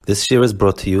This year is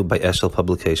brought to you by Eshel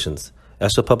Publications.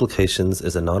 Eshel Publications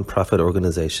is a non-profit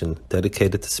organization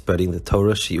dedicated to spreading the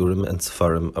Torah, Shiurim, and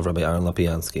Sefarim of Rabbi Aaron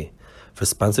Lapiansky. For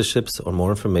sponsorships or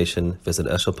more information, visit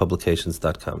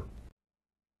eshelpublications.com.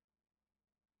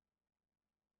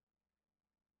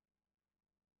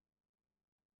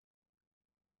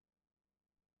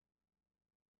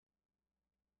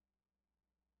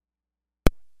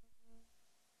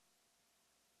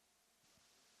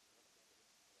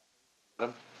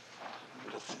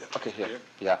 Okay, here.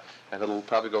 Yeah. And it'll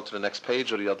probably go to the next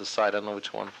page or the other side. I don't know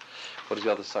which one. What does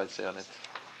the other side say on it?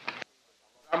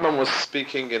 Rambam was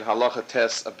speaking in Halacha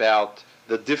Tes about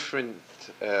the different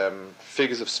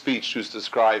figures of speech used to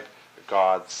describe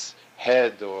God's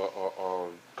head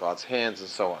or God's hands and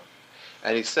so on.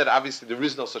 And he said, obviously, there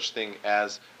is no such thing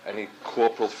as any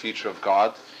corporal feature of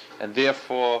God, and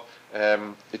therefore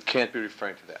it can't be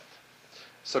referring to that.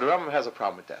 So the Rambam has a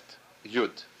problem with that.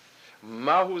 Yud.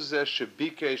 Mahu zeh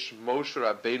shebikesh Moshe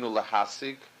Rabbeinu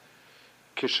lahasig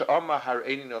kish'ama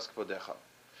har'eni nos kvodecha.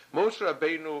 Moshe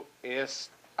Rabbeinu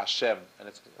asked Hashem, and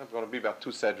it's going to be about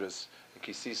 2 sedras in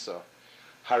Kisisa,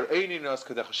 har'eni nos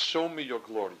kvodecha, show me your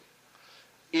glory.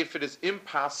 If it is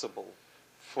impossible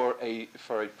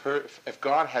if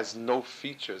God has no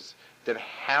features, then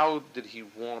how did he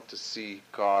want to see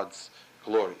God's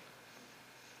glory?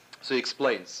 So he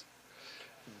explains.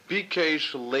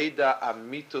 Bikesh leida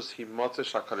amitos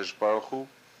himotesh HaKadosh Baruch Hu.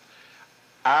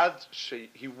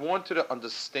 He wanted to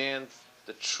understand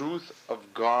the truth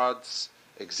of God's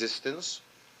existence.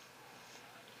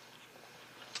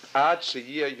 Ad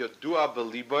sheyeh yodua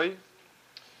beliboy,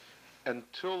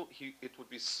 until it would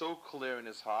be so clear in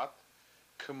his heart.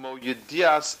 Kemo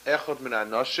yedias echad min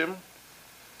anoshim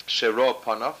shero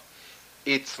panav.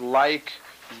 It's like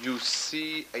you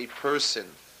see a person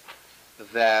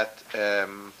that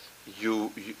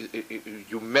you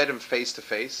met him face to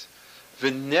face,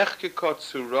 v'nechkekot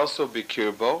suraso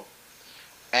b'kirbo,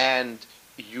 and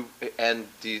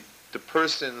the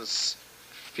person's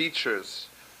features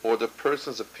or the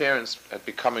person's appearance had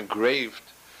become engraved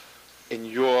in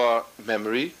your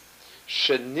memory.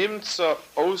 Shenimtza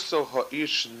oso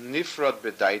ha'ish nifrad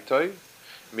b'daitoi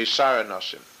mishar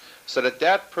anoshim, so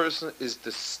that person is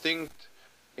distinct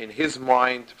in his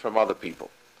mind from other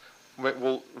people.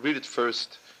 We'll read it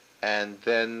first, and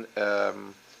then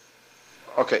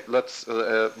let's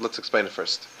explain it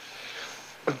first.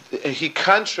 He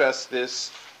contrasts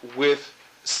this with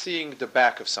seeing the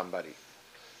back of somebody,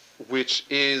 which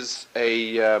is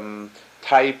a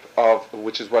type of,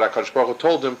 which is what HaKadosh Baruch Hu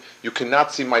told him, you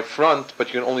cannot see my front, but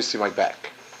you can only see my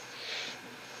back.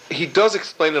 He does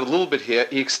explain it a little bit here.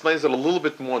 He explains it a little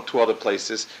bit more in 2 other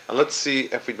places, and let's see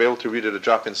if we'd be able to read it or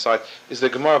drop inside. Is the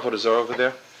Gemara of Avodah Zarah over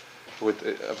there? With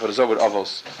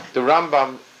Avos. The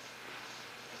Rambam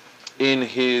in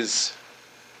his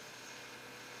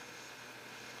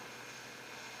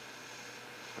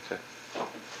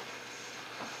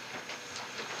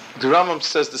the Rambam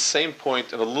says the same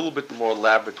point in a little bit more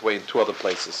elaborate way in 2 other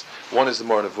places. One is the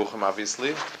Moreh Nevuchim,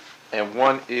 obviously, and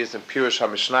one is in Pirush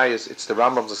HaMishnayos. It's the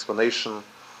Rambam's explanation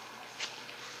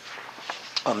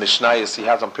on Mishnayos. He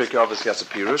has on Pirkei Avos, he has a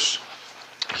Pirush.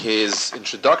 His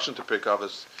introduction to Pirkei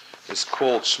Avos is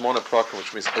called Shmona Prakim,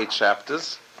 which means 8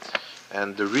 chapters.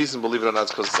 And the reason, believe it or not, is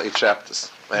because it's 8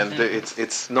 chapters. And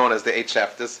it's known as the 8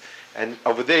 chapters. And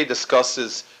over there he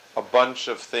discusses a bunch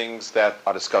of things that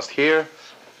are discussed here,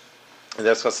 and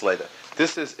they're discussed later.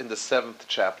 This is in the 7th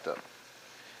chapter.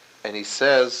 And he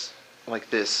says like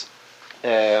this,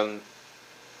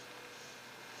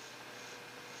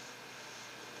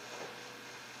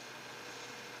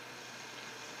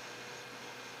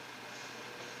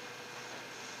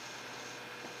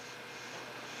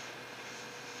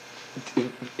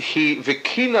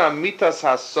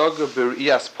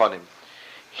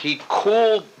 he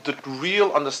called the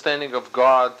real understanding of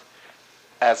God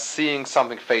as seeing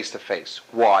something face to face.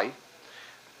 Why?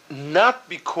 Not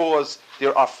because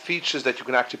there are features that you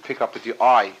can actually pick up with your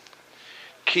eye.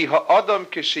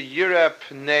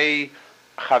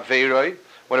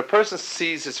 When a person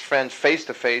sees his friend face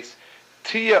to face,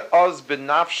 he's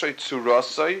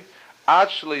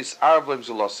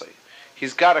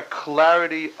got a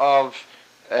clarity of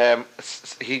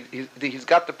he's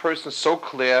got the person so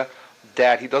clear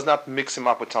that he does not mix him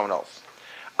up with someone else.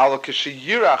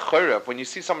 When you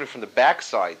see somebody from the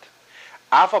backside,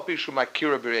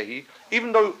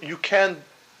 even though you can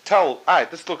tell,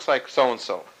 this looks like so and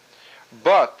so,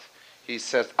 but he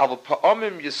says,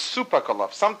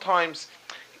 sometimes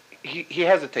he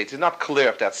hesitates. He's not clear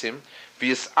if that's him.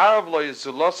 He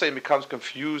becomes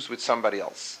confused with somebody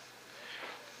else.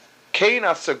 Knowing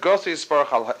HaKadosh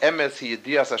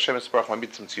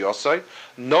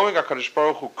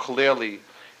Baruch Hu clearly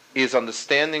is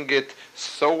understanding it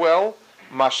so well,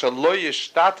 so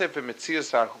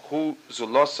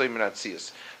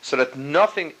that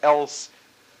nothing else,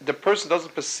 the person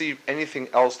doesn't perceive anything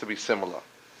else to be similar.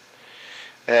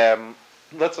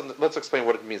 Let's explain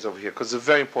what it means over here, because it's a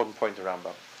very important point in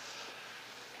Rambam.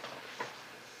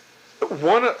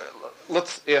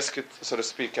 Let's ask it, so to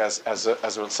speak, as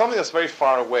something that's very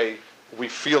far away. We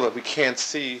feel that we can't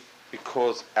see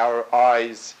because our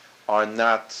eyes are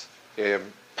not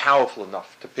powerful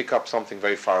enough to pick up something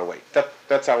very far away.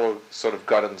 That's our sort of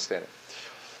gut understanding.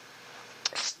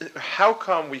 How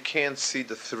come we can't see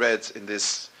the threads in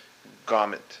this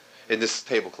garment, in this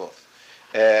tablecloth?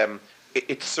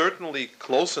 It's certainly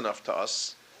close enough to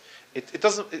us. It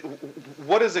doesn't.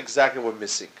 What is exactly we're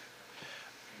missing?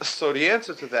 So the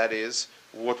answer to that is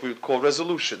what we would call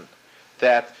resolution.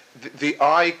 That the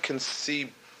eye can see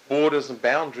borders and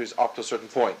boundaries up to a certain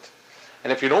point.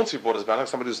 And if you don't see borders and boundaries,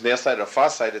 somebody who's nearsighted or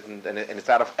farsighted, and it's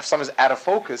if something's out of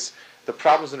focus, the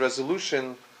problems in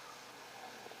resolution,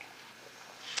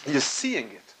 you're seeing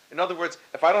it. In other words,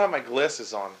 if I don't have my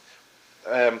glasses on,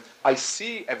 I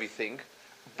see everything,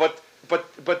 but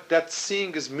that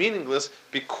seeing is meaningless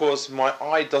because my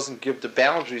eye doesn't give the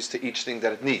boundaries to each thing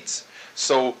that it needs.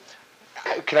 So,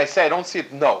 can I say I don't see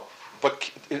it? No.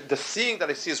 But the seeing that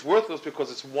I see is worthless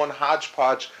because it's one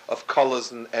hodgepodge of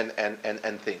colors and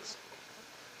things.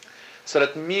 So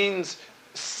that means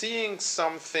seeing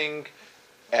something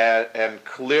and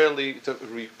clearly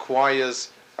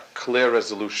requires a clear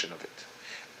resolution of it.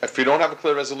 If you don't have a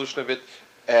clear resolution of it,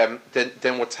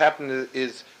 then what's happening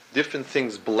is different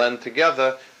things blend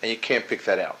together and you can't pick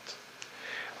that out.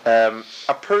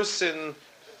 A person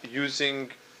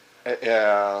using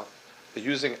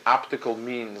optical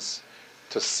means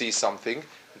to see something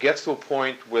gets to a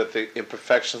point where the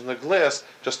imperfections in the glass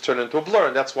just turn into a blur,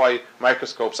 and that's why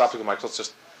microscopes, optical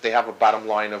microscopes, they have a bottom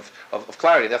line of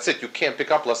clarity. That's it. You can't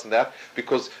pick up less than that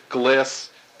because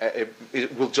glass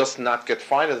it will just not get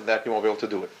finer than that. You won't be able to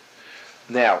do it.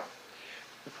 Now,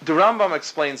 the Rambam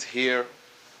explains here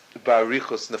by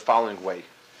Arichos in the following way.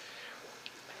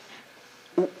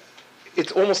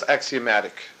 It's almost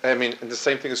axiomatic. I mean, and the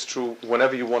same thing is true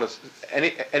whenever you want to.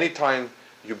 Any time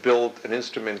you build an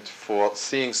instrument for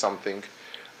seeing something,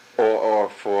 or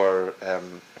for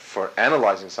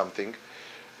analyzing something,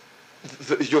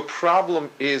 your problem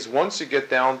is once you get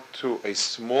down to a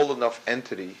small enough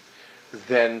entity,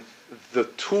 then the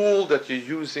tool that you're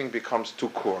using becomes too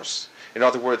coarse. In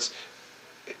other words,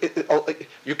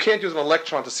 you can't use an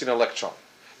electron to see an electron.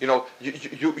 You know,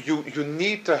 you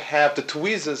need to have the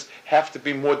tweezers have to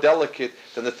be more delicate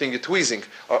than the thing you're tweezing,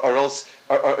 or else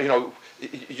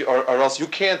you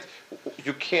can't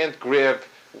grab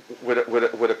with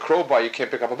a crowbar. You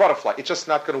can't pick up a butterfly. It's just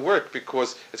not going to work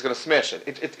because it's going to smash it.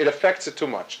 It affects it too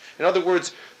much. In other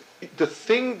words, the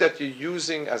thing that you're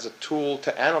using as a tool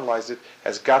to analyze it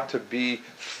has got to be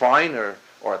finer,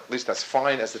 or at least as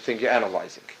fine as the thing you're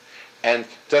analyzing. And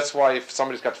that's why if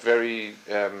somebody's got very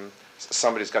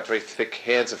thick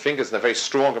hands and fingers and they're very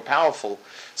strong and powerful,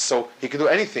 so he can do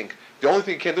anything. The only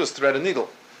thing he can't do is thread a needle,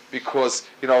 because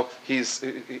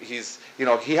he's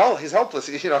helpless.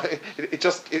 It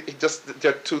just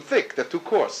they're too thick, they're too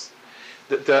coarse.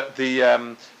 You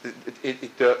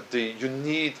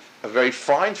need a very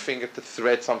fine finger to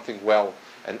thread something well,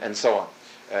 and so on.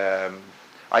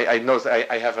 I know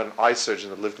I have an eye surgeon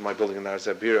that lived in my building in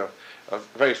Arzabira,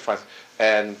 very fine,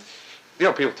 and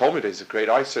people told me that he's a great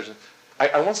eye surgeon.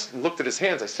 I once looked at his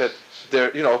hands. I said,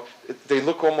 they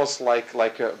look almost like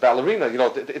a ballerina.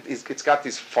 It's got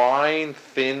these fine,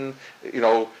 thin,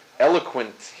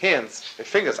 eloquent hands,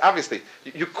 fingers. Obviously,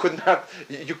 you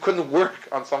couldn't work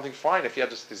on something fine if you had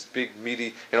just these big,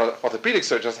 meaty. Orthopedic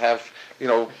surgeons have,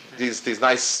 these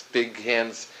nice big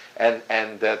hands. And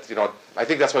that, I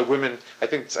think that's why women, I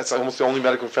think that's almost the only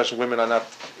medical profession women are not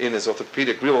in is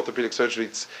real orthopedic surgery.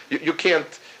 You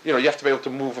can't, you have to be able to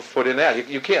move a foot in and out.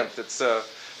 You can't.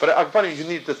 But I'm funny, you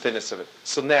need the thinness of it.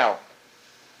 So now,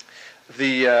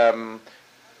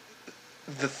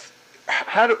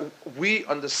 how do we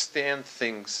understand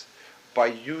things by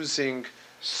using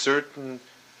certain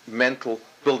mental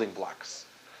building blocks?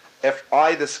 If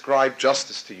I describe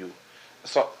justice to you,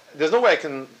 so there's no way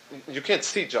you can't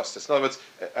see justice. In other words,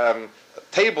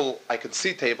 table, I can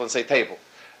see table and say table.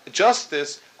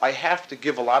 Justice, I have to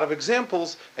give a lot of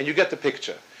examples and you get the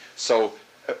picture. So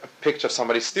a picture of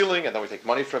somebody stealing and then we take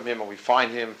money from him and we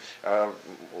find him,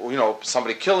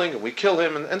 somebody killing and we kill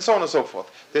him and so on and so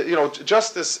forth.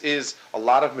 Justice is a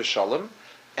lot of mishalim,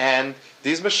 And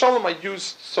these Meshalim are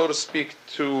used, so to speak,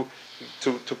 to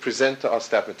present to us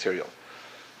that material.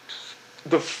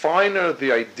 The finer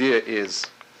the idea is,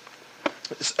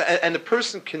 and a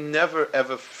person can never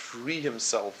ever free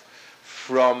himself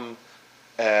from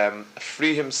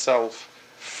Meshalim,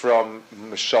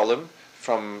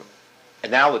 from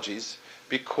analogies,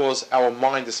 because our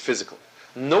mind is physical.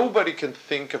 Nobody can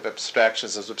think of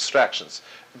abstractions as abstractions,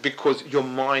 because your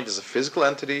mind is a physical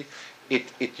entity.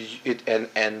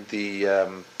 And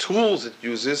the tools it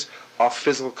uses are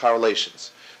physical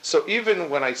correlations. So even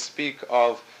when I speak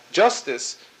of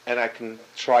justice, and I can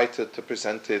try to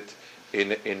present it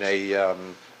in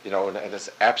as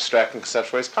abstract and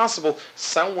conceptual way as possible,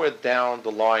 somewhere down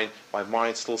the line, my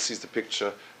mind still sees the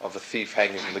picture of a thief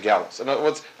hanging from the gallows. In other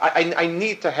words, I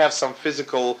need to have some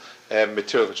physical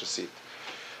material which I see.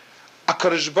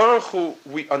 HaKadosh Baruch Hu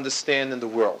we understand in the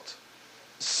world.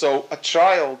 So a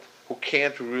child who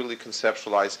can't really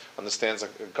conceptualize understands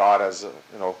God as an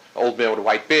old man with a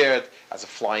white beard, as a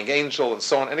flying angel, and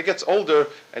so on. And it gets older,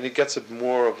 and it gets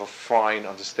more of a fine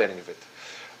understanding of it.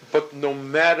 But no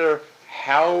matter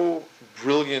how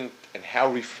brilliant and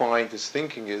how refined his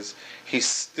thinking is, he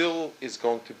still is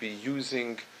going to be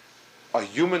using a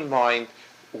human mind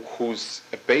whose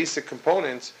basic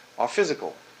components are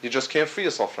physical. You just can't free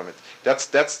yourself from it. That's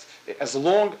as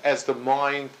long as the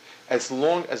mind is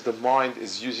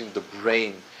using the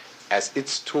brain as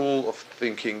its tool of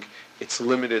thinking, it's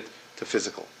limited to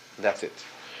physical. That's it.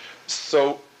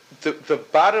 So the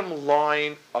bottom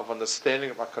line of understanding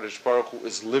of HaKadosh Baruch Hu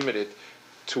is limited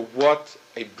to what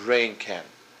a brain can.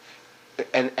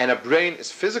 And a brain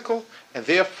is physical, and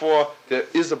therefore there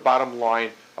is a bottom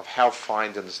line of how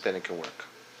fine the understanding can work.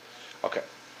 Okay.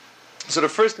 So the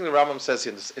first thing the Rambam says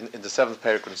in the seventh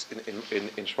paragraph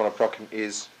in Shmona Prakim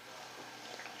is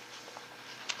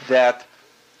that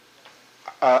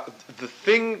the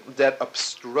thing that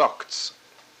obstructs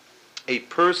a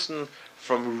person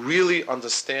from really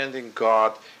understanding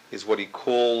God is what he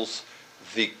calls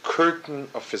the curtain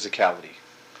of physicality.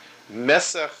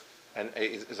 Mesach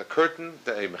is a curtain,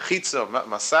 a mechitza,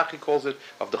 masach he calls it,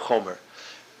 of the chomer.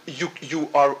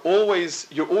 You're always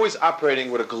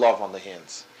operating with a glove on the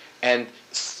hands, and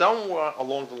somewhere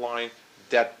along the line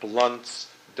that blunts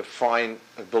the fine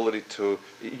ability to.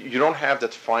 You don't have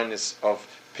that fineness of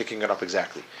picking it up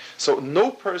exactly. So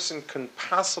no person can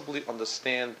possibly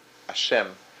understand Hashem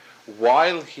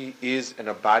while he is in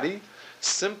a body,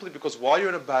 simply because while you're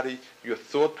in a body, your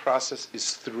thought process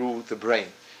is through the brain.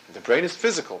 And the brain is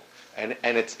physical, and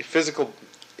it's physical.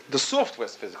 The software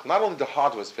is physical. Not only the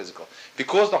hardware is physical.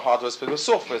 Because the hardware is physical, the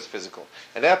software is physical.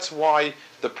 And that's why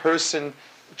the person,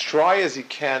 try as he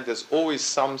can, there's always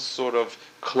some sort of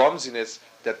clumsiness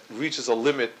that reaches a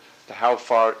limit to how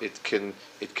far it can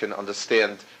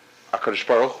understand HaKadosh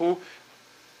Baruch Hu,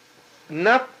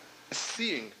 not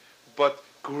seeing, but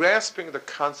grasping the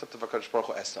concept of HaKadosh Baruch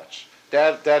Hu as such.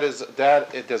 There's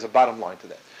a bottom line to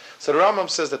that. So the Rambam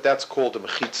says that that's called the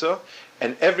mechitza,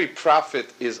 and every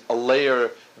prophet is a layer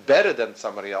better than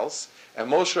somebody else, and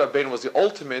Moshe Rabbeinu was the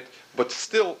ultimate, but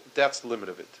still that's the limit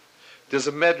of it. There's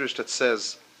a medrash that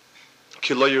says,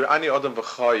 Ki lo yir'ani adam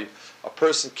v'chai, a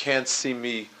person can't see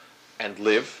me and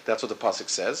live. That's what the pasuk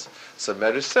says. So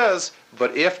medrash says,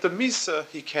 but after Misa,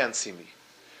 he can see me.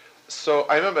 So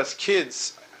I remember as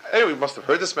kids, anyway, we must have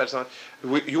heard this medrash.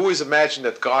 You always imagine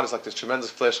that God is like this tremendous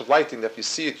flash of lightning, that if you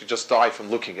see it, you just die from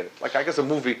looking at it. Like, I guess a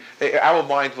movie, our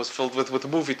mind was filled with a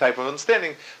movie type of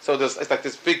understanding. So it's like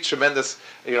this big, tremendous,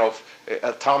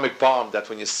 atomic bomb that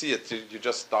when you see it, you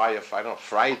just die of,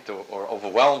 fright or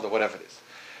overwhelmed or whatever it is.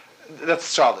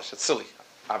 That's childish. It's silly,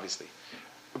 obviously.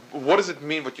 What does it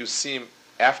mean what you see him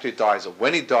after he dies or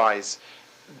when he dies?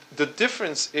 The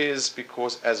difference is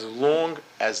because as long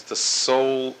as the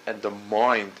soul and the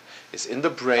mind is in the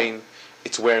brain,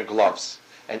 it's wearing gloves.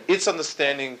 And its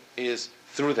understanding is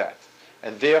through that.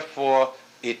 And therefore,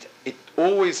 it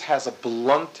always has a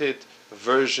blunted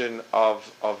version of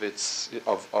what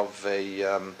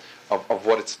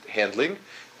it's handling,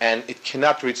 and it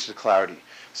cannot reach the clarity.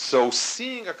 So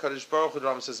seeing HaKadosh Baruch Hu, the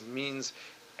Rambam says, means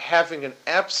having an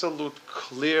absolute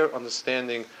clear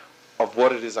understanding of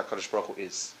what it is HaKadosh Baruch Hu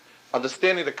is.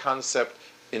 Understanding the concept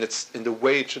in the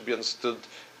way it should be understood,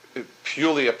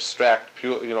 purely abstract,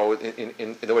 in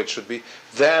the way it should be,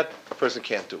 that a person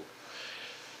can't do.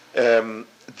 And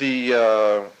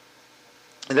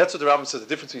that's what the Rambam says, the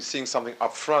difference between seeing something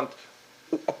up front.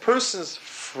 A person's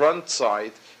front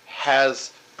side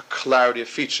has a clarity of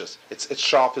features. It's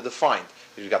sharply defined.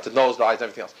 You've got the nose, the eyes, and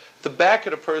everything else. The back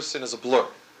of the person is a blur.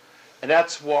 And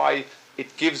that's why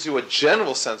it gives you a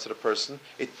general sense of the person.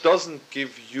 It doesn't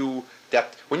give you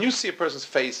that. When you see a person's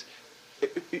face,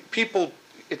 people,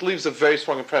 it leaves a very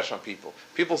strong impression on people.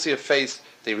 People see a face,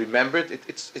 they remember it.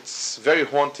 It's very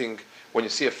haunting when you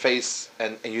see a face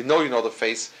and you know the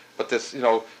face, but this,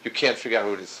 you can't figure out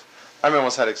who it is. I remember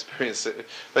once had experience,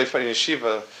 very funny in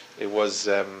Yeshiva. It was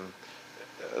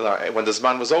when the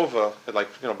Zman was over, Bein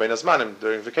Zmanim,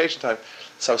 during vacation time.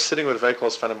 So I was sitting with a very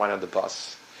close friend of mine on the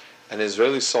bus. An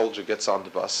Israeli soldier gets on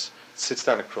the bus, sits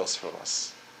down across from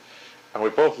us. And we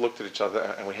both looked at each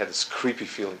other and we had this creepy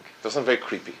feeling. It wasn't very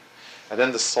creepy. And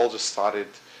then the soldier started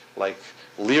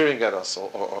leering at us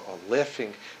or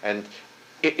laughing. And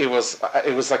it was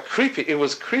like creepy. It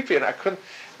was creepy and I couldn't.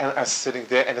 And I was sitting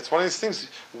there, and it's one of these things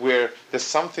where there's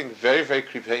something very, very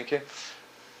creepy.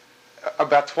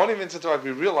 About 20 minutes into it,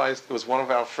 we realized it was one of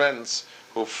our friends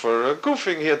who, for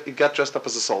goofing, he got dressed up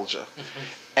as a soldier.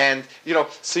 And,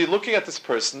 so you're looking at this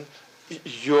person,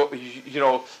 your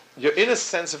inner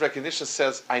sense of recognition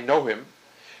says, I know him.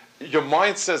 Your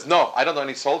mind says, no, I don't know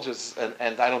any soldiers,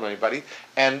 and I don't know anybody.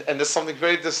 And there's something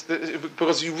very,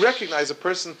 because you recognize a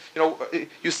person,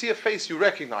 you see a face, you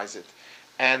recognize it.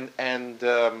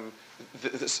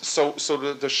 So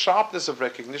the sharpness of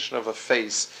recognition of a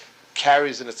face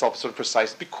carries in itself sort of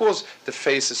precise, because the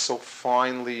face is so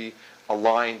finely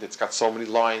aligned, it's got so many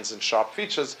lines and sharp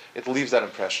features, it leaves that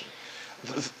impression.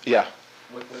 Yeah.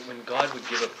 When God would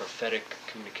give a prophetic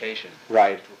communication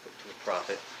right. to a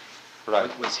prophet,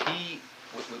 right. was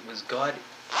God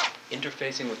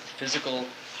interfacing with the physical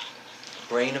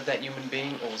brain of that human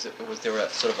being, or was there a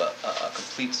sort of a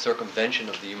complete circumvention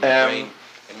of the human brain?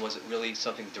 And was it really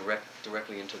something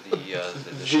directly into the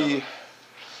shadow?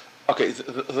 Okay,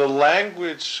 the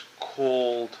language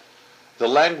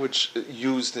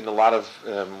used in a lot of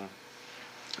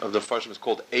the Farshim is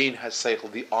called Ein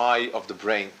HaSeichel, the eye of the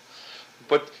brain.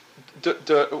 But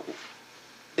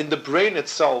in the brain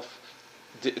itself,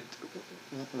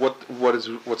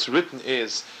 what's written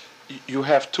is you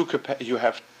have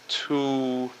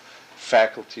two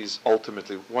faculties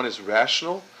ultimately. One is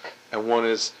rational, and one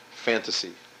is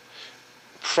fantasy.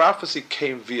 Prophecy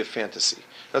came via fantasy.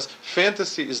 Because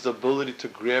fantasy is the ability to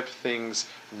grab things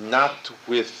not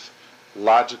with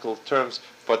logical terms,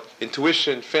 but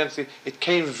intuition, fantasy, it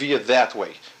came via that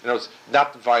way. It's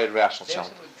not via rational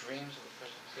challenge.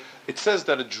 It says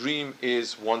that a dream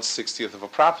is 1/60th of a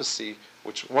prophecy,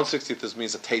 which 1/60th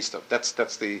means a taste of. That's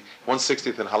the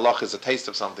 1/60th in halach is a taste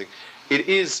of something. It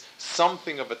is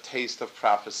something of a taste of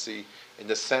prophecy in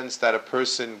the sense that a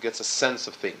person gets a sense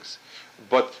of things.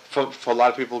 But for a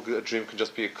lot of people, a dream can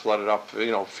just be cluttered up,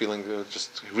 feeling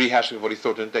just rehashing what he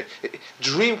thought in the day.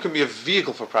 Dream can be a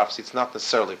vehicle for prophecy. It's not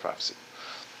necessarily prophecy.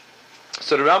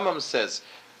 So the Rambam says,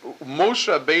 Moshe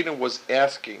Rabbeinu was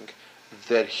asking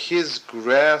that his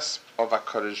grasp of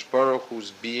HaKadosh Baruch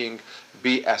Hu's being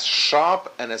be as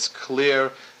sharp and as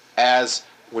clear as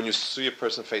when you see a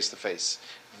person face to face.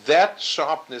 That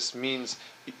sharpness means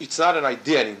it's not an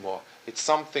idea anymore. It's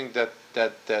something that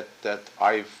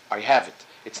I have it.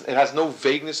 It has no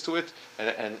vagueness to it,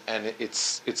 and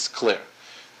it's clear.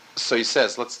 So he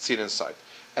says, let's see it inside.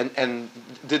 And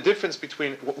the difference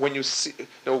between when you see,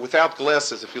 without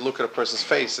glasses, if you look at a person's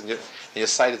face and your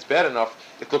sight is bad enough,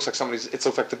 it looks like it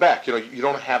looks like the back. You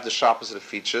don't have the sharpness of the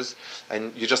features,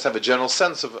 and you just have a general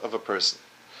sense of a person.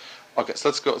 Okay, so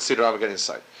let's go see the Rambam again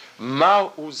inside.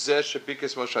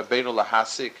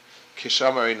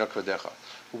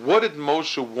 What did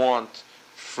Moshe want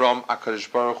from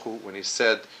HaKadosh Baruch Hu when he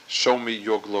said, "Show me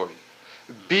your glory"?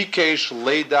 Bikesh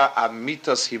leida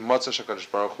amitas himotzah HaKadosh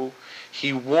Baruch Hu.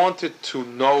 He wanted to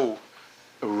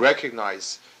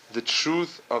recognize the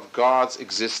truth of God's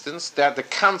existence. That the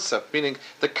concept, meaning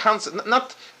the concept,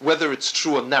 not whether it's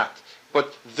true or not,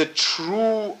 but the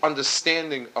true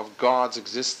understanding of God's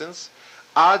existence.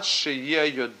 Ad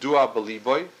sheyeh yodua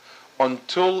b'liboy,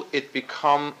 until it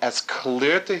become as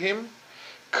clear to him.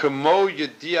 Kemo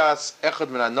yedias echad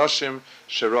min anoshim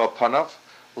shero panav,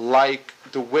 like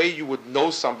the way you would know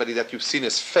somebody that you've seen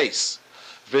his face.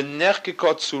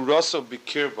 V'nechkikot tzuraso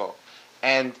b'kirbo,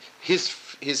 and his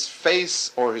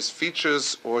face or his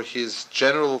features or his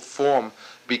general form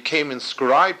became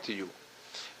inscribed to you.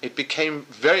 It became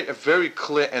a very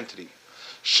clear entity.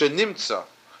 Shenimtza,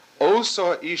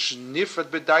 also ish nifrat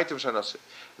b'daitim shanase.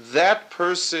 That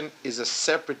person is a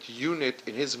separate unit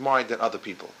in his mind than other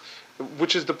people,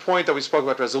 which is the point that we spoke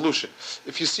about resolution.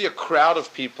 If you see a crowd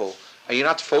of people and you're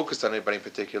not focused on anybody in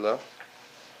particular,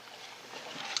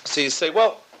 so you say,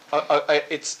 well,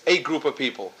 it's a group of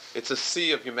people. It's a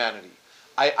sea of humanity.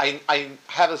 I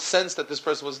have a sense that this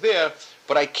person was there,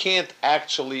 but I can't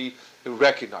actually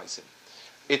recognize him.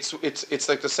 It's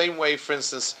like the same way, for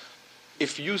instance,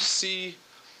 if you see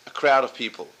a crowd of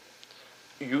people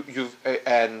you've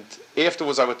and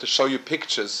afterwards I were to show you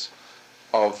pictures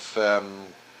of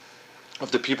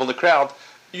the people in the crowd,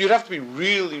 you'd have to be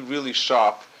really, really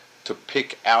sharp to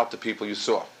pick out the people you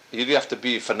saw. You'd have to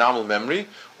be phenomenal memory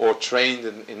or trained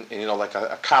in like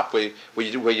a cop where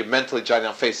you mentally jot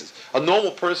down faces. A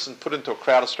normal person put into a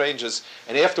crowd of strangers,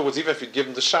 and afterwards, even if you give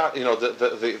him the shot,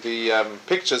 the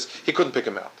pictures, he couldn't pick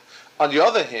them out. On the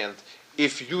other hand,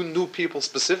 if you knew people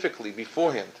specifically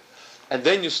beforehand, and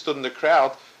then you stood in the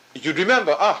crowd, you'd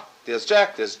remember, there's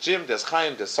Jack, there's Jim, there's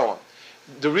Chaim, there's so on.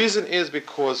 The reason is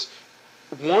because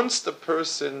once the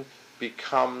person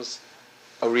becomes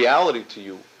a reality to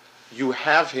you, you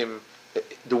have him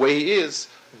the way he is,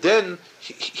 then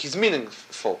he's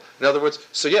meaningful. In other words,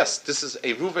 so yes, this is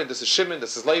a Reuven, this is Shimon,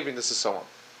 this is Levi, this is so on.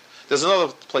 There's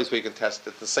another place where you can test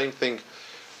it. The same thing.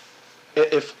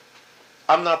 If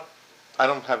I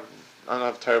don't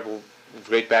have terrible,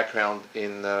 great background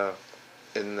in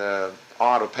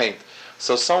art or paint.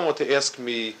 So someone were to ask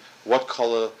me what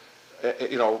color,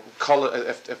 color.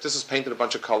 If this is painted a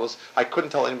bunch of colors, I couldn't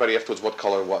tell anybody afterwards what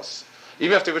color it was.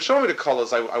 Even if they would show me the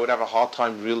colors, I would have a hard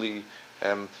time really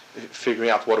figuring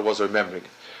out what it was or remembering.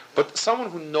 But someone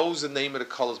who knows the name of the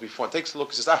colors before and takes a look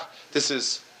and says, this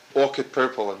is orchid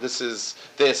purple and this is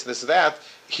this and this is that,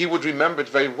 he would remember it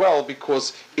very well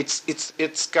because it's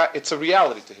a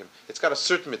reality to him. It's got a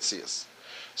certain mitzias.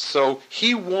 So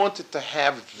he wanted to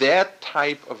have that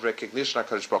type of recognition of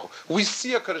HaKadosh Baruch Hu. We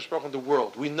see HaKadosh Baruch Hu in the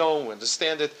world. We know, we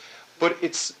understand it, but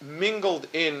it's mingled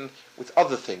in with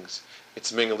other things.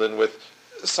 It's mingled in with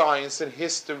science and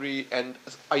history and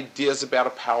ideas about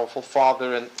a powerful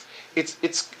father, and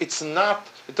it's not.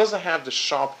 It doesn't have the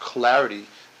sharp clarity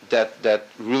that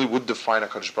really would define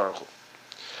HaKadosh Baruch Hu.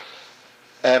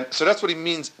 So that's what he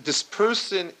means. This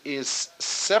person is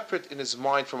separate in his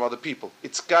mind from other people.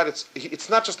 It's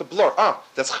not just a blur.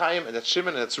 That's Chaim and that's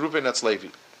Shimon and that's Reuven and that's Levi.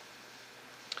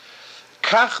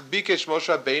 Kach bikesh Moshe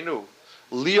Rabbeinu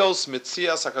lios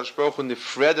mitzias HaKadosh Baruch Hu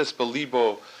nifredes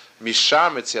belibo mishar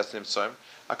mitzias nimtzoim.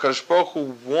 HaKadosh Baruch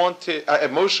Hu wanted,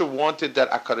 Moshe wanted that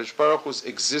HaKadosh Baruch Hu's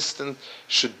existence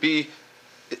should be.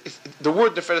 The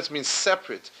word nifredes means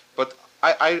separate, but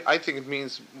I think it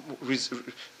means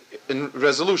in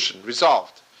resolution,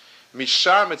 resolved.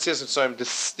 Mishar metzias nimtzoim,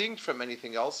 distinct from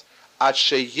anything else. Ad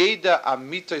sheyeda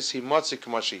amitos himotzi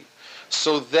k'mashi,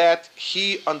 so that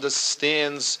he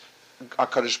understands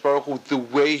HaKadosh Baruch Hu the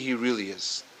way he really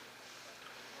is.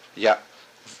 Yeah.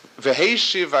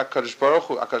 V'heishiv HaKadosh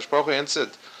Baruch Hu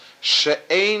answered,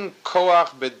 she'ein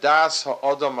koach bedas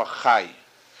ha'odam achai,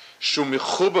 shu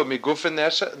michuba miguf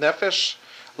nefesh,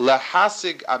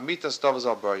 lahasig amitas davos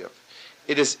al baryav.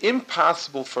 It is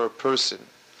impossible for a person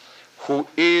who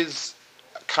is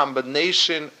a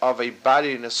combination of a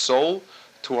body and a soul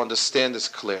to understand this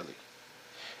clearly.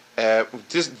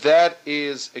 That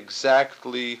is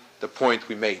exactly the point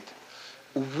we made.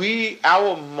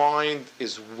 Our mind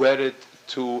is wedded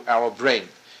to our brain.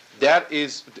 That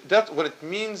what it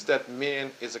means, that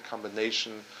man is a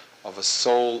combination of a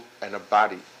soul and a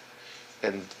body.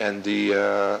 And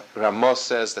the Ramah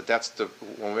says that's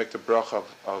when we make the bracha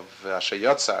of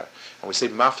Shayotzar, and we say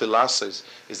Mafli Lasa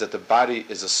is that the body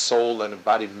is a soul and a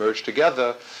body merged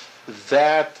together.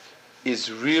 That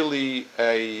is really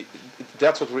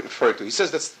that's what we refer to. He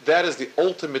says that is the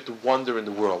ultimate wonder in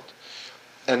the world.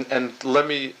 And let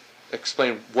me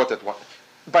explain what that was.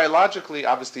 Biologically,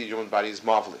 obviously, the human body is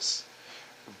marvelous.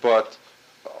 But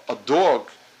a dog,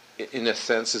 in a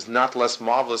sense, is not less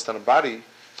marvelous than a body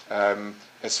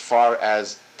as far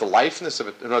as the lifeness of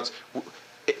it. In other words,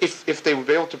 if they would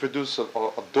be able to produce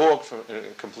a dog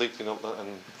completely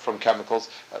from chemicals,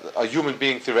 a human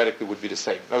being theoretically would be the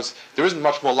same. In other words, there isn't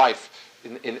much more life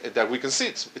in that we can see.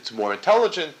 It's more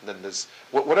intelligent than there's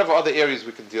whatever other areas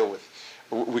we can deal with.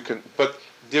 But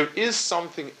there is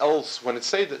something else. When it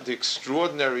say that the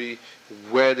extraordinary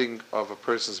wedding of a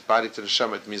person's body to the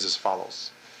neshama, it means as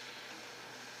follows.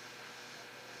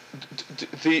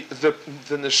 The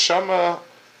neshama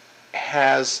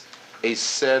has a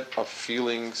set of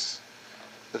feelings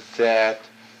that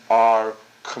are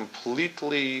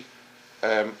completely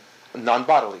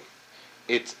non-bodily.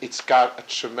 It's got a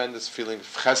tremendous feeling of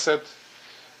chesed,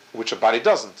 which a body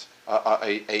doesn't.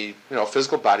 A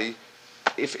physical body,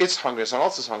 if it's hungry and someone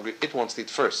else is hungry, it wants to eat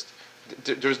first.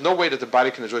 There's no way that the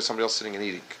body can enjoy somebody else sitting and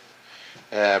eating.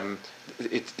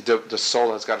 The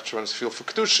soul has got a tremendous feel for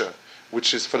kedusha,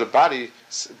 which is for the body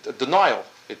denial.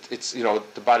 It's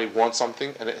the body wants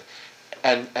something,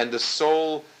 and the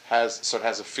soul has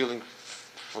a feeling,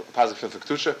 positive feeling for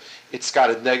kedusha. It's got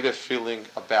a negative feeling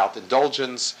about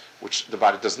indulgence, which the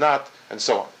body does not, and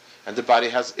so on. And the body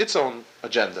has its own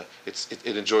agenda. It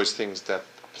enjoys things that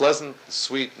pleasant,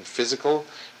 sweet, and physical,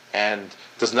 and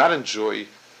does not enjoy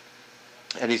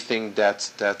anything that's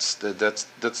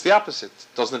the opposite.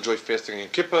 Doesn't enjoy fasting in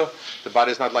Kippur. The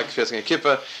body is not like fasting in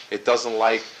Kippur. It doesn't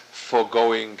like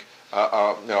foregoing,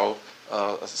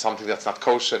 something that's not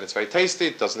kosher and it's very tasty.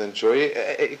 It doesn't enjoy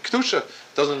kedusha.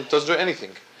 Doesn't enjoy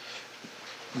anything.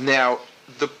 Now,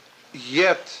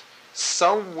 yet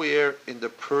somewhere in the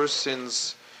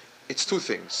person's, it's two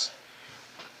things.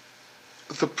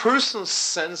 The person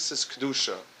senses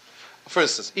kedusha. For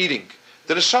instance, eating.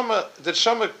 The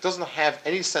neshama doesn't have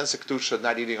any sense of kedusha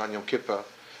not eating on Yom Kippur,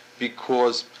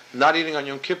 because not eating on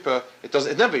Yom Kippur, it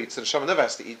never eats. The neshama never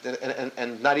has to eat,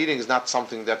 and not eating is not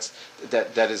something that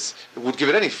would give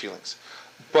it any feelings.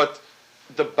 But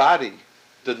the body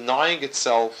denying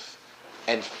itself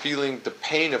and feeling the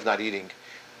pain of not eating,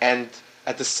 and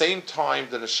at the same time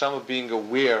the neshama being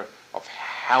aware of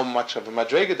how much of a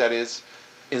madrega that is,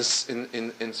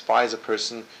 inspires a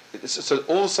person. So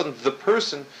all of a sudden the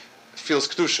person feels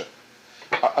kedusha.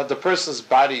 The person's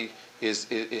body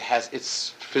it has its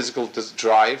physical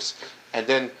drives, and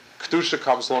then kedusha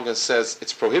comes along and says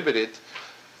it's prohibited,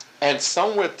 and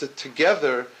somewhere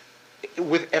together,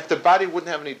 if the body wouldn't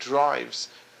have any drives,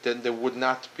 then there would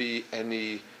not be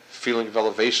any feeling of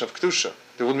elevation of kedusha.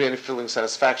 There wouldn't be any feeling of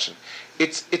satisfaction.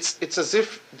 It's as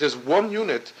if there's one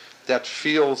unit that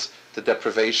feels the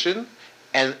deprivation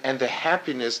and the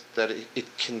happiness that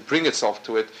it can bring itself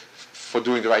to it for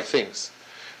doing the right things.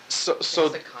 So it's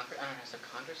the conquer, it's a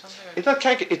conquer something? It's not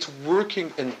conquer, it's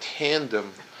working in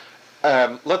tandem.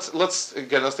 Let's take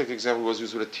the example we was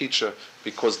used with a teacher,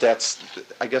 because that's,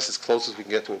 I guess, as close as we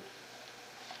can get to it.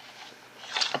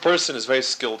 A person is very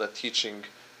skilled at teaching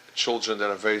children that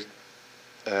are very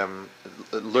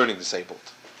learning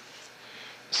disabled.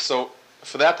 So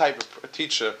for that type of a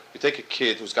teacher, you take a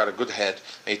kid who's got a good head,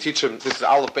 and you teach him, this is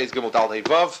Aleph, Beis, Gimel, Dal, Hey,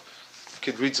 Vav.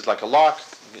 Kid reads it like a lark,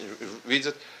 reads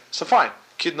it. So fine,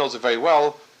 kid knows it very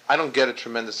well. I don't get a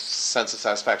tremendous sense of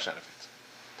satisfaction out of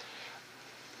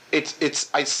it.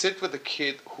 I sit with a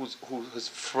kid who's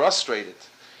frustrated,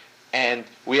 and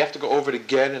we have to go over it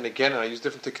again and again, and I use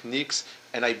different techniques,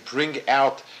 and I bring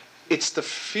out, it's the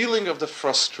feeling of the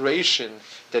frustration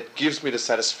that gives me the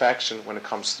satisfaction when it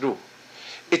comes through.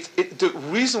 The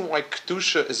reason why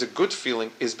kedusha is a good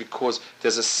feeling is because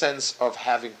there's a sense of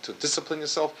having to discipline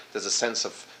yourself. There's a sense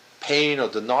of pain or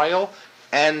denial,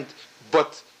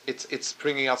 but it's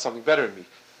bringing out something better in me.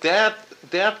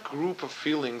 That group of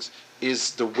feelings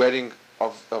is the wedding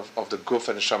of the guf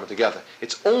and the neshama together.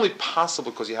 It's only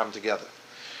possible because you have them together.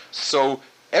 So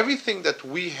everything that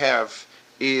we have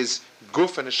is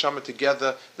guf and neshama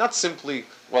together. Not simply,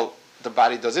 well, the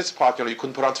body does its part. You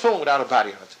couldn't put on tefillin without a body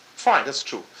on it. Fine, that's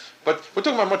true. But we're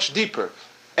talking about much deeper.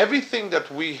 Everything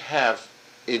that we have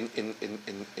in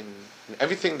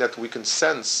everything that we can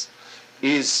sense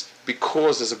is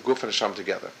because there's a guf and a sham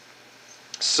together.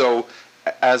 So,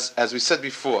 as we said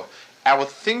before, our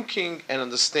thinking and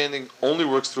understanding only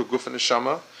works through guf and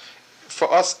neshama.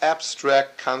 For us,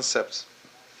 abstract concepts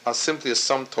are simply a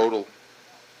sum total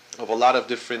of a lot of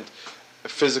different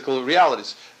physical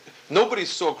realities. Nobody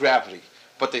saw gravity,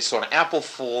 but they saw an apple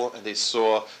fall, and they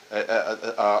saw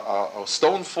a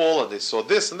stone fall, and they saw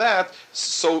this and that.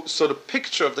 So the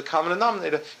picture of the common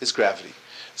denominator is gravity.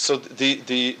 So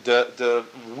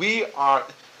we are,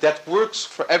 that works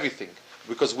for everything,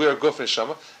 because we are guf and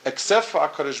neshama, except for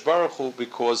HaKadosh Baruch Hu,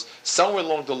 because somewhere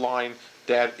along the line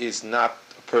that is not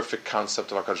a perfect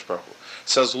concept of HaKadosh Baruch Hu.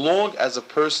 So as long as a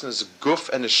person is guf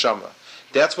and neshama,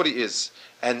 that's what he is.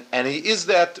 And he is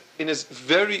that in his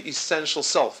very essential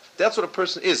self. That's what a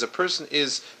person is. A person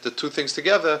is the two things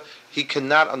together. He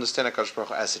cannot understand HaKadosh Baruch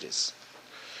Hu as it is.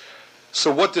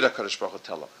 So what did HaKadosh Baruch Hu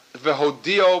tell him?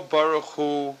 V'hodio Baruch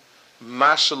Hu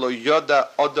ma shelo yoda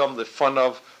odam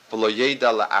lefanav v'lo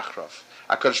yeda la'achrav.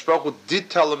 HaKadosh Baruch Hu did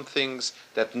tell him things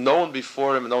that no one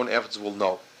before him and no one afterwards will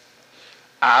know.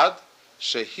 Ad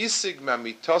shehisig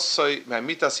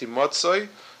ma'mitas himotzoi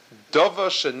dova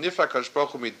shenifa HaKadosh Baruch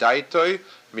Hu midaitoi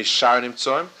mishar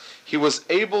nimtzoim. He was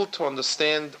able to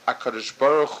understand HaKadosh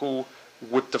Baruch Hu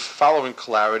with the following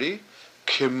clarity: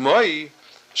 Kimoi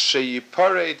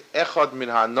sheyipared echad min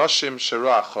hanoshim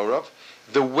shera achorav.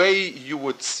 The way you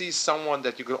would see someone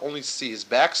that you could only see his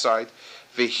backside.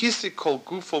 Vehisi kol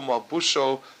gufo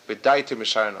malbusho v'daite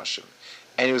mishar hanoshim.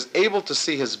 And he was able to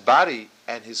see his body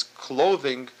and his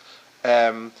clothing,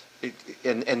 and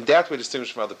that way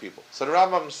distinguished from other people. So the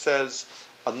Rambam says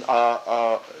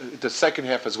the second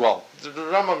half as well. The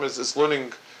Rambam is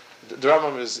learning. The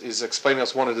Rambam is explaining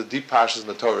us one of the deep pashas in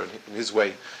the Torah in his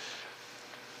way.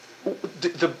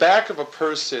 The back of a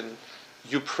person,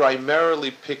 you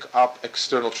primarily pick up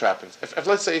external trappings. If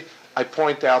let's say I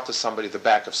point out to somebody the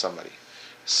back of somebody.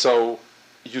 So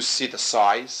you see the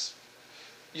size,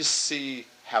 you see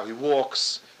how he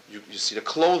walks, you see the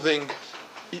clothing,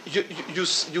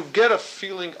 you get a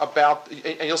feeling about,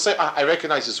 and you'll say, I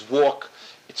recognize his walk,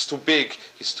 it's too big,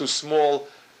 he's too small.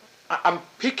 I'm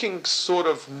picking sort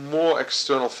of more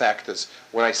external factors.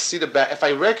 When I see the back, if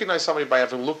I recognize somebody by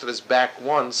having looked at his back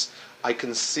once, I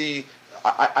can see,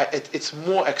 it's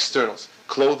more externals,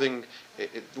 clothing,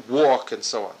 walk, and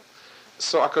so on.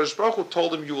 So HaKadosh Baruch Hu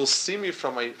told him, you will see me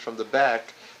from the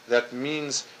back. That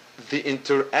means the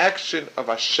interaction of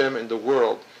Hashem in the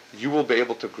world, you will be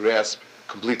able to grasp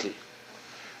completely.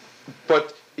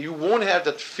 But you won't have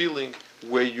that feeling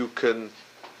where you can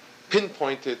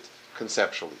pinpoint it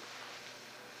conceptually.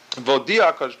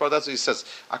 Vodia HaKadosh Baruch Hu, that's what he says.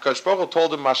 HaKadosh Baruch Hu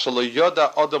told him, Mashalo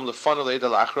Yoda Adam Lefanu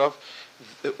Le'edel Achrav,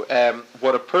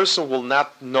 what a person will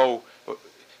not know,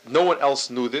 no one else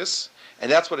knew this, and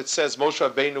that's what it says. Moshe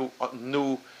Rabbeinu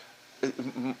knew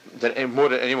that more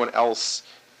than anyone else,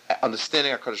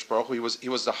 understanding HaKadosh Baruch Hu. He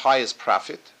was the highest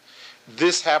prophet.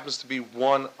 This happens to be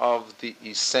one of the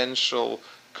essential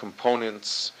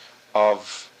components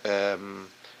of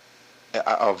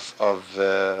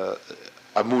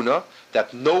Amunah,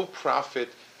 that no prophet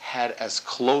had as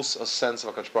close a sense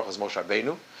of HaKadosh Baruch Hu as Moshe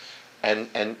Rabbeinu,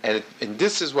 and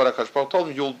this is what HaKadosh Baruch Hu told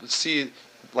him. You'll see,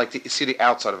 see the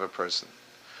outside of a person.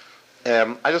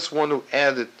 I just want to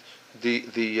add that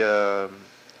the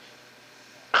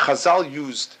Chazal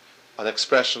used an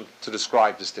expression to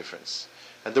describe this difference,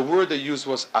 and the word they used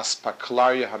was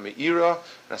aspaklaria hameira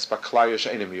and aspaklaria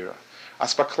she'ena meira.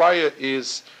 Aspaklaria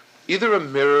is either a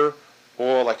mirror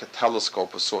or like a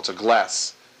telescope of sorts, a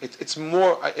glass. It's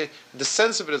more, the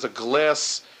sense of it is a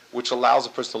glass which allows a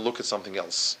person to look at something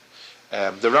else.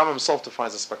 The Rambam himself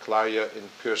defines aspaklaria in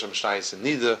Pirush HaMishnayos and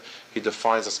Nida. He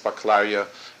defines aspaklaria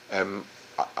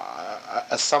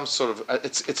as some sort of,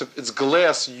 it's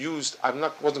glass used.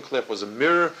 Wasn't clear if it was a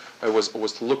mirror or it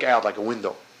was to look out like a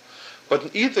window. But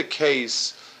in either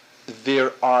case,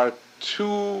 there are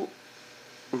two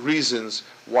reasons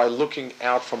why looking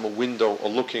out from a window or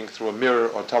looking through a mirror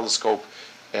or telescope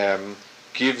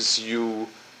gives you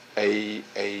a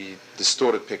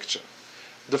distorted picture.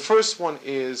 The first one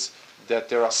is that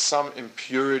there are some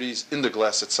impurities in the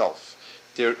glass itself.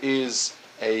 There is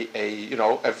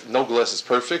if no glass is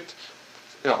perfect,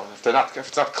 if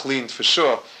it's not cleaned for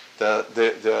sure,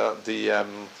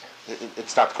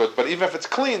 it's not good. But even if it's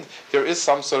cleaned, there is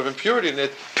some sort of impurity in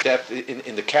it, that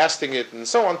in the casting it and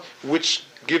so on, which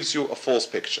gives you a false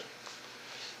picture.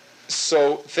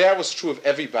 So that was true of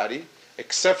everybody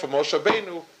except for Moshe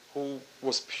Rabbeinu, who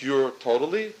was pure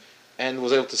totally and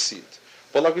was able to see it.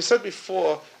 But like we said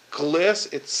before, glass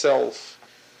itself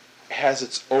has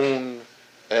its own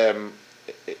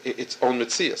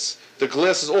metzias. The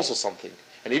glass is also something,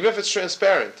 and even if it's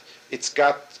transparent, it's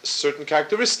got certain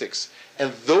characteristics,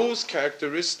 and those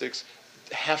characteristics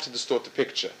have to distort the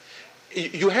picture.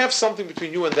 You have something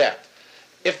between you and that.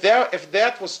 If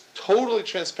that was totally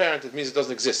transparent, it means it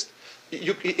doesn't exist.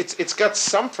 It's got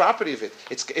some property of it.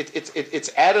 Its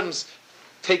atoms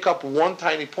take up one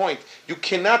tiny point. You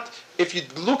cannot, if you're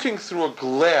looking through a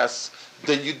glass,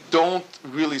 then you don't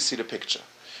really see the picture.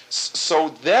 So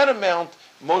that amount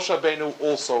Moshe Rabbeinu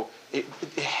also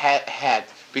had,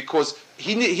 because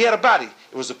he had a body.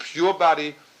 It was a pure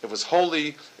body. It was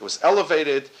holy. It was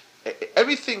elevated.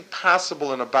 Everything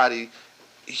possible in a body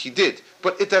he did.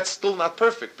 But that's still not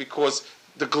perfect, because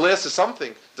the glass is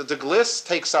something. The glass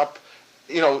takes up,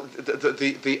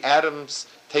 the atoms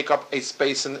take up a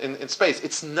space in space.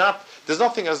 It's not, there's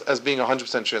nothing as being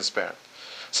 100% transparent.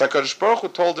 So HaKadosh Baruch Hu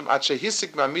told him, Ad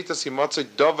shehisik ma'amitas himotzei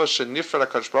dova shenifra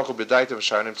HaKadosh Baruch Hu b'daitem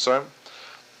v'sharim tzorim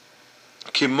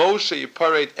kimo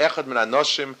sheyipared echad min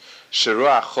anoshim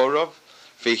sheroa achorov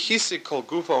vehisik kol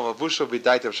gufo mavusho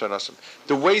b'daitem v'shanosim.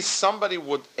 The way somebody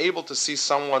would able to see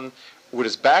someone with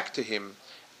his back to him,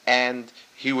 and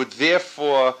he would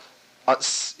therefore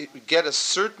get a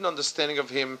certain understanding of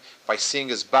him by seeing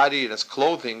his body and his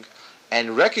clothing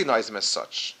and recognize him as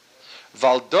such.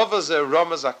 Valdova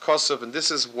Ramaz Akosov, and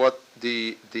this is what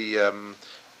the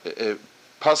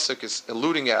pasuk is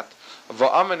alluding at.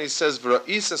 Va'aman, he says,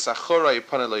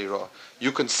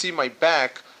 you can see my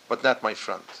back, but not my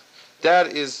front. That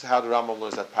is how the Rambam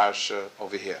learns that parsha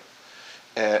over here,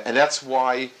 and that's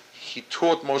why he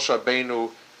taught Moshe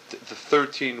Rabbeinu the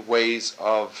 13 ways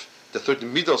of the 13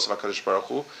 midos of HaKadosh Baruch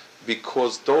Hu,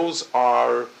 because those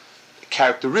are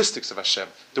characteristics of Hashem.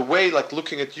 The way, like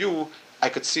looking at you, I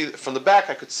could see from the back,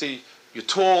 I could see you're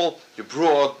tall, you're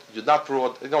broad, you're not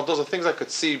broad. Those are things I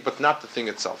could see, but not the thing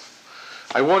itself.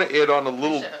 I want to add on a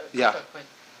little, yeah.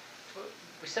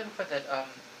 We said before that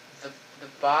the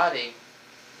body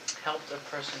helped a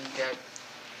person get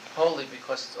holy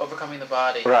because it's overcoming the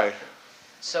body. Right.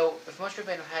 So if Moshe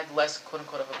Rabbeinu had less quote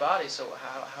unquote of a body, so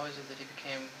how is it that he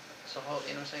became so holy?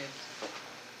 You know what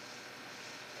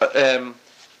I'm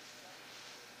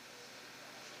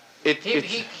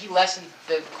saying? He lessened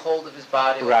the cold of his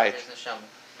body Right. with his neshama.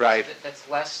 Right. So that's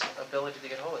less ability to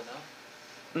get holy, no?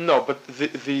 No, but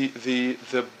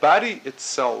the body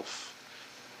itself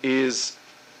is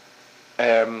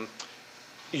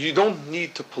you don't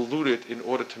need to pollute it in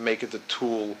order to make it a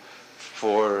tool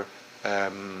for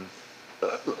let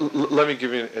me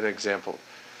give you an example.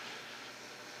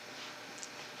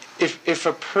 If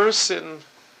a person's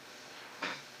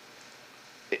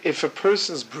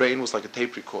brain was like a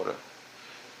tape recorder,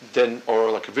 then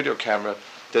or like a video camera,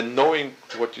 then knowing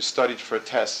what you studied for a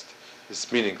test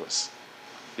is meaningless.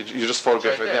 You just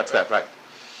photograph it, that's that, right?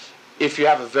 If you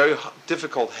have a very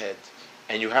difficult head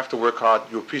and you have to work hard,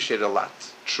 you appreciate it a lot.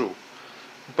 True.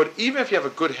 But even if you have a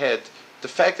good head, the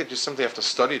fact that you simply have to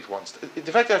study it once,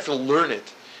 the fact that you have to learn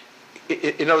it,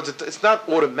 it's not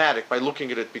automatic. By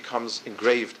looking at it, becomes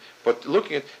engraved. But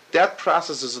looking at that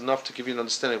process is enough to give you an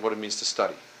understanding of what it means to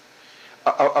study.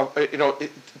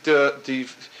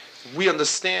 We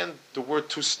understand the word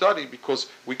to study because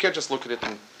we can't just look at it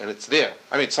and it's there.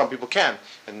 I mean, some people can,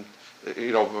 and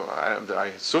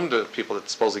I assume the people that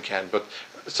supposedly can. But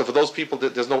so for those people,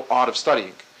 there's no art of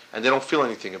studying, and they don't feel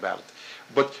anything about it.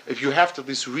 But if you have to at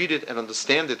least read it and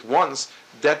understand it once,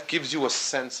 that gives you a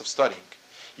sense of studying.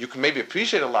 You can maybe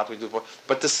appreciate a lot when you do it,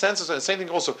 but the sense is the same thing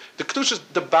also. The kedusha,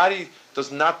 the body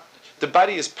does not. The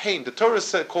body is pain. The Torah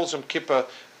calls Yom Kippur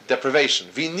deprivation,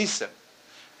 v'nisem.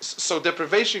 So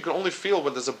deprivation you can only feel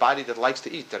when there's a body that likes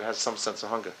to eat, that has some sense of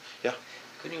hunger. Yeah.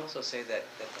 Couldn't you also say that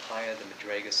the higher the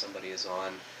madrega somebody is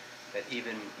on, that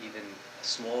even a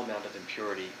small amount of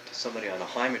impurity to somebody on a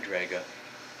high madrega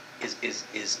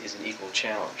is an equal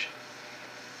challenge?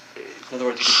 In other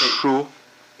words, you could say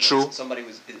True. somebody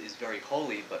is very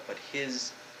holy, but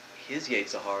his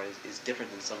Yetzirah is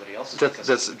different than somebody else's.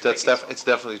 It's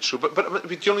definitely true. But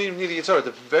you don't even need a Yetzirah.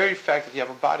 The very fact that you have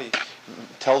a body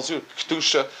tells you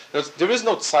kedusha. There is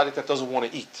no tzaddik that doesn't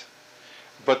want to eat,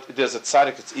 but there's a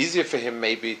tzaddik it's easier for him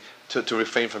maybe to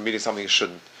refrain from eating something he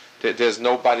shouldn't. There's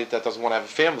nobody that doesn't want to have a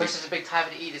family. Versus a big time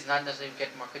to eat is not necessarily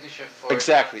get more kedusha for.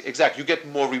 Exactly. You get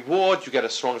more reward. You get a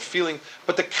stronger feeling.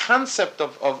 But the concept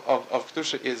of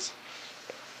kedusha is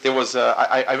there was.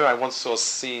 I remember I once saw a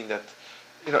scene that.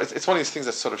 It's one of these things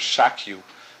that sort of shock you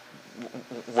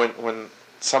when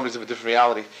somebody's in a different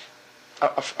reality.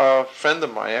 A friend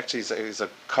of mine, actually he's a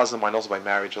cousin of mine, also by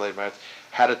marriage, related marriage,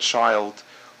 had a child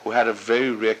who had a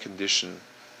very rare condition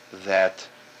that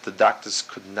the doctors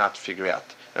could not figure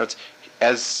out.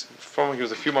 From when he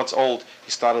was a few months old, he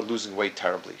started losing weight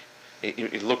terribly.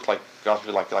 It looked like he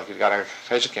got a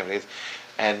treasure camp.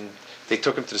 And they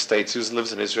took him to the States. He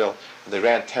lives in Israel. And they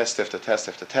ran test after test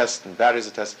after test and batteries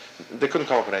of tests. They couldn't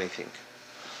come up with anything.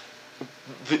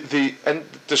 And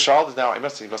the child is now,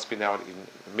 he must be now a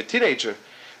mid-teenager.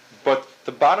 But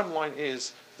the bottom line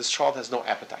is, this child has no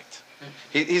appetite.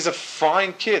 He's a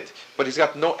fine kid, but he's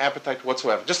got no appetite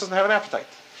whatsoever. Just doesn't have an appetite.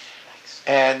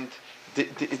 And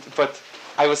but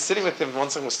I was sitting with him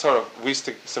once in Torah. We used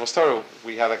to, Torah,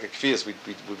 we had like a kvias. We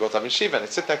both have in Shiva, and I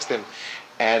sit next to him.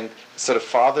 And so the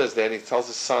father is there, and he tells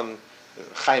his son,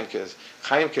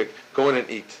 Chaimke, go in and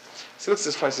eat. So he looks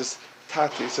at his wife and says,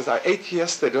 Tati, he says, I ate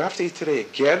yesterday, do I have to eat today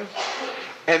again?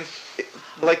 And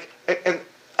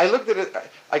I looked at it,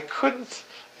 I couldn't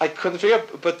figure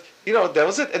out, but that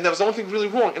was it, and that was the only thing really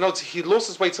wrong. He lost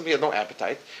his weight, so he had no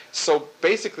appetite. So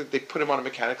basically, they put him on a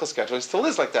mechanical schedule. He still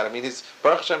is like that. I mean,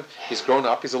 Baruch Hashem, he's grown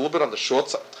up. He's a little bit on the short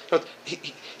side.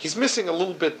 He's missing a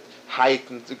little bit height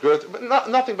and girth, but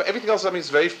nothing. But everything else, he's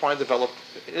very fine, developed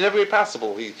in every way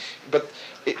possible. I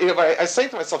say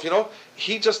to myself,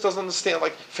 he just doesn't understand.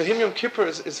 Like for him, Yom Kippur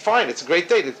is fine. It's a great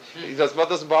day. It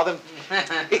doesn't bother him.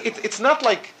 It's not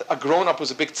like a grown-up who's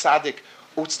a big tzaddik.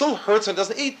 It still hurts when he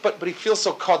doesn't eat, but he feels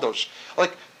so kadosh.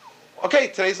 Like, okay,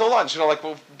 today's no lunch.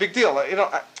 Big deal.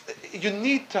 You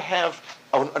need to have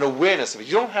an awareness of it.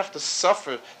 You don't have to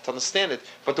suffer to understand it.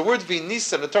 But the word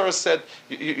v'nisa, the Torah said,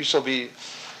 you shall be.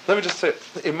 Let me just say,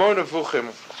 in Mor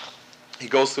Nevuchim, he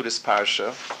goes through this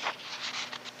parsha.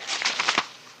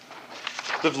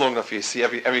 Live long enough, you see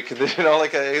every condition.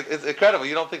 It's incredible.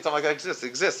 You don't think something like that exists. It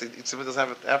exists. It simply doesn't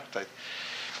have an appetite.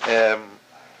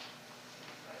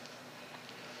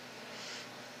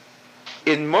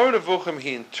 In Mor Nevuchim,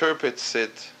 he interprets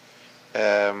it.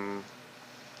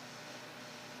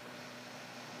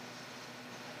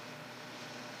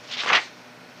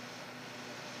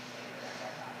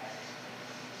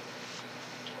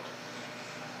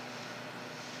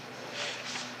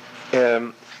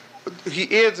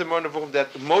 he adds in one of them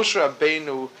that Moshe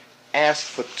Rabbeinu asked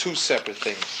for two separate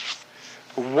things.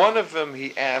 One of them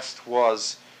he asked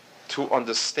was to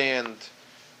understand,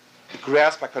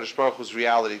 grasp HaKadosh Baruch Hu's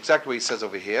reality, exactly what he says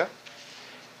over here.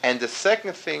 And the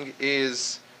second thing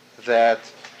is that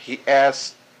he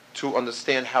asked to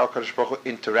understand how HaKadosh Baruch Hu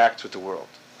interacts with the world.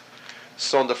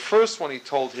 So on the first one he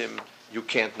told him, you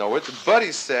can't know it, but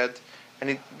he said,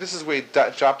 and this is where he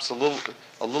drops a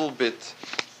little bit,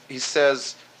 he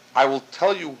says, I will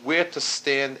tell you where to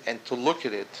stand and to look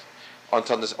at it,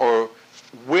 or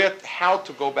how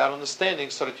to go about understanding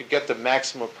so that you get the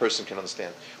maximum a person can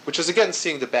understand, which is again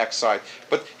seeing the backside.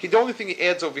 But the only thing he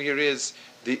adds over here is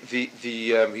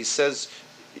he says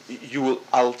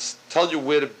I'll tell you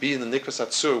where to be in the Nikras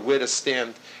Atzur, where to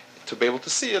stand to be able to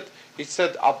see it. He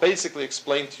said I'll basically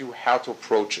explain to you how to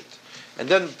approach it. And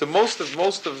then the most of the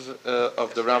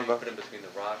Rambam. Put in between the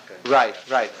rock and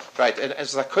Right. And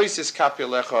as Zakois is kapi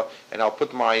alecha, and I'll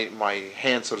put my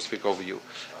hand, so to speak, over you.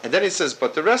 And then he says,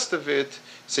 but the rest of it.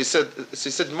 So he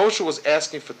said Moshe was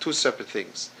asking for two separate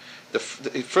things.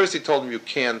 First, he told him you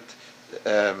can't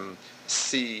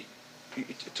see.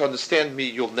 To understand me,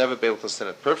 you'll never be able to understand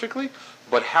it perfectly.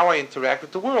 But how I interact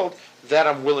with the world, that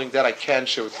I can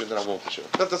share with you, and that I'm willing to share.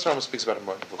 That's what Rambam speaks about in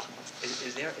Martin Buchman.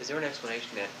 Is there an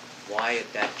explanation that why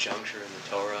at that juncture in the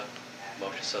Torah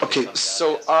Moshe suddenly comes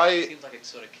so out? It seems like it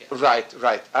sort of can't.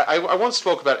 Right. I once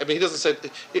spoke about it. I mean, he doesn't say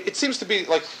it seems to be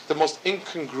like the most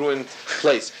incongruent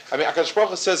place. I mean, HaKadosh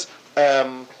Baruch Hu says,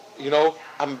 I'm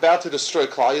about to destroy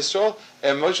Klal Yisrael,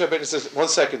 and Moshe Rabbeinu says, 1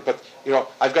 second, but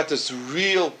I've got this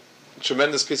real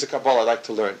tremendous piece of Kabbalah I'd like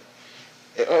to learn.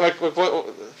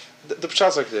 The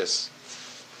pshat's like this.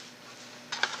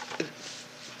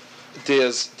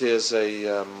 There's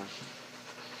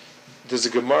a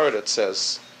Gemara that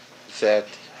says that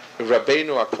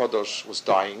Rabbeinu HaKadosh was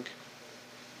dying,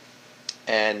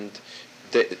 and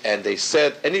they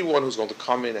said anyone who's going to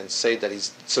come in and say that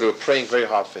he's sort of praying very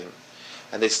hard for him,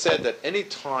 and they said that any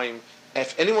time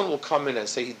if anyone will come in and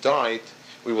say he died,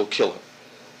 we will kill him.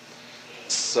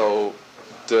 So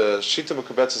the Shita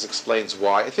Mekubetzes explains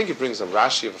why. I think he brings a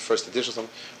Rashi of a first edition or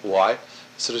something. Why?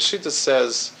 So the Shita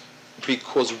says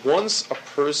because once a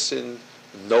person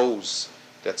knows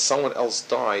that someone else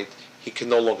died, he can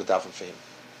no longer daven for him.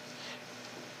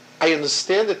 I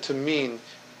understand it to mean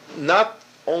not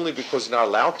only because you're not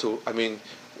allowed to,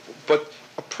 but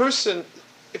a person,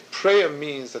 if prayer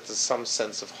means that there's some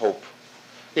sense of hope.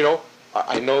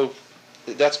 I know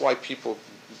that's why people,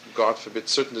 God forbid,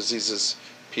 certain diseases,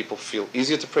 people feel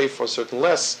easier to pray for, certain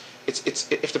less.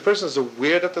 It's if the person is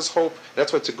aware that there's hope,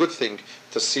 that's why it's a good thing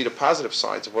to see the positive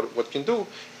sides of what it can do.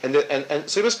 And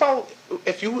so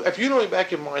if you know in the back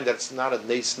of your mind that it's not a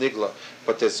nes nigla,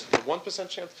 but there's a 1%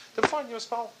 chance, then fine,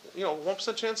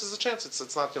 1% chance is a chance.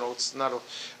 It's not it's not a.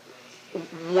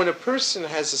 When a person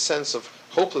has a sense of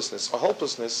hopelessness or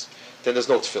helplessness, then there's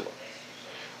no tefillah.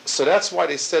 So that's why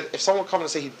they said if someone comes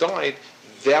and say he died,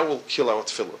 that will kill our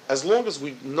tefillah. As long as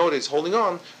we know that he's holding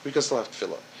on, we can still have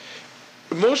tefillah.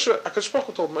 HaKadosh Baruch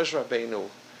Hu told Moshe Rabbeinu,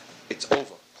 it's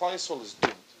over. Klal Yisrael is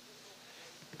doomed.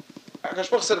 HaKadosh Baruch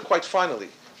Hu said it quite finally.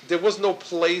 There was no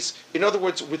place. In other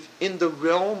words, within the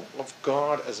realm of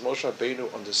God, as Moshe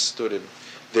Rabbeinu understood him,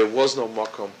 there was no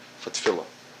makom for tefillah,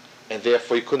 and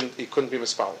therefore he couldn't be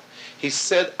mispal. He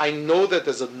said, I know that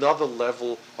there's another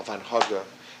level of anhaga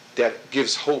that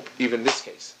gives hope, even in this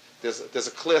case. There's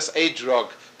a class A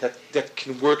drug that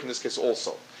can work in this case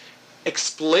also.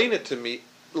 Explain it to me.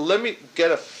 Let me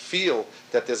get a feel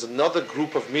that there's another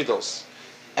group of midos,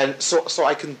 and so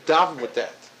I can daven with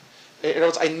that. In other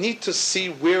words, I need to see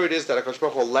where it is that HaKadosh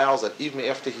Baruch Hu allows that even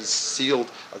after he's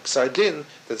sealed a ksardin,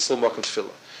 that it's still makom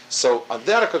tefillah. So on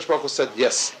that HaKadosh Baruch Hu said,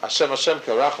 yes, Hashem,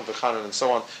 Kerachim, V'chanan, and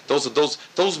so on. Those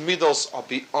midos are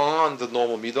beyond the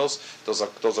normal midos. Those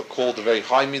are called the very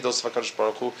high midos of HaKadosh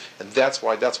Baruch Hu, and that's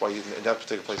why in that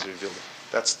particular place he revealed it.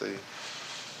 That's the.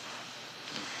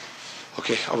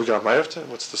 Okay, are we got my after?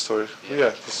 What's the story?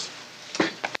 Yeah.